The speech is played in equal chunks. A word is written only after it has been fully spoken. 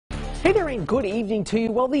Hey there, and good evening to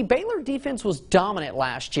you. Well, the Baylor defense was dominant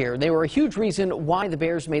last year. They were a huge reason why the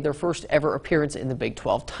Bears made their first ever appearance in the Big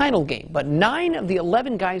 12 title game. But 9 of the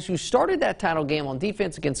 11 guys who started that title game on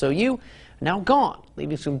defense against OU are now gone,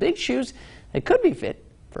 leaving some big shoes that could be fit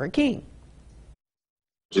for a king.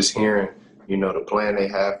 Just hearing, the plan they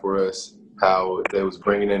had for us, how they was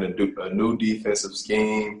bringing in a new defensive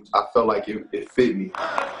scheme, I felt like it fit me.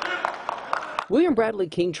 William Bradley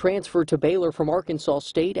King transferred to Baylor from Arkansas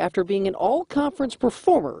State after being an all-conference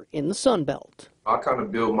performer in the Sun Belt. I kind of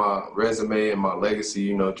built my resume and my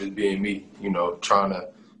legacy, just being me, trying to,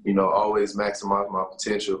 always maximize my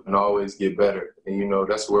potential and always get better. And,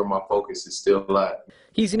 that's where my focus is still at.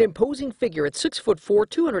 He's an imposing figure at 6'4",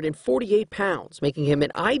 248 pounds, making him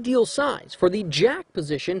an ideal size for the jack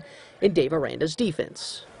position in Dave Aranda's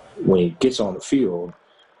defense. When he gets on the field,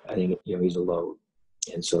 I think, he's a load.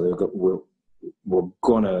 And so we're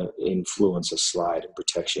going to influence a slide in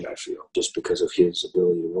protection, I feel, just because of his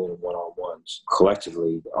ability to win one-on-ones.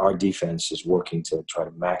 Collectively, our defense is working to try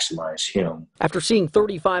to maximize him. After seeing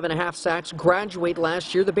 35.5 sacks graduate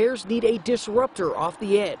last year, the Bears need a disruptor off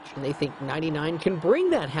the edge, and they think 99 can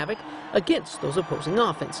bring that havoc against those opposing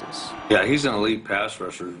offenses. Yeah, he's an elite pass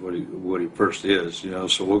rusher, what he first is,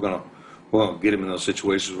 so we're going to get him in those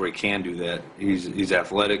situations where he can do that. He's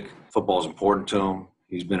athletic. Football is important to him.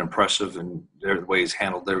 He's been impressive in the way he's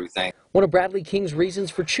handled everything. One of Bradley King's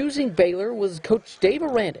reasons for choosing Baylor was Coach Dave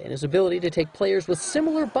Aranda and his ability to take players with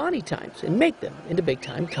similar body types and make them into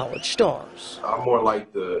big-time college stars. I'm more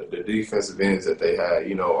like the defensive ends that they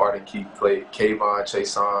had. Arden Keith played, Kayvon,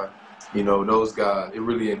 Chason, those guys. It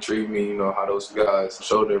really intrigued me, how those guys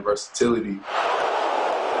show their versatility.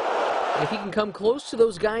 If he can come close to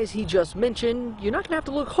those guys he just mentioned, you're not going to have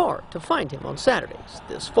to look hard to find him on Saturdays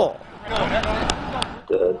this fall.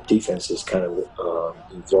 The defense has kind of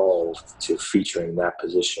evolved to featuring that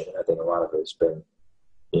position. I think a lot of it has been,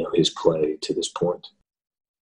 his play to this point.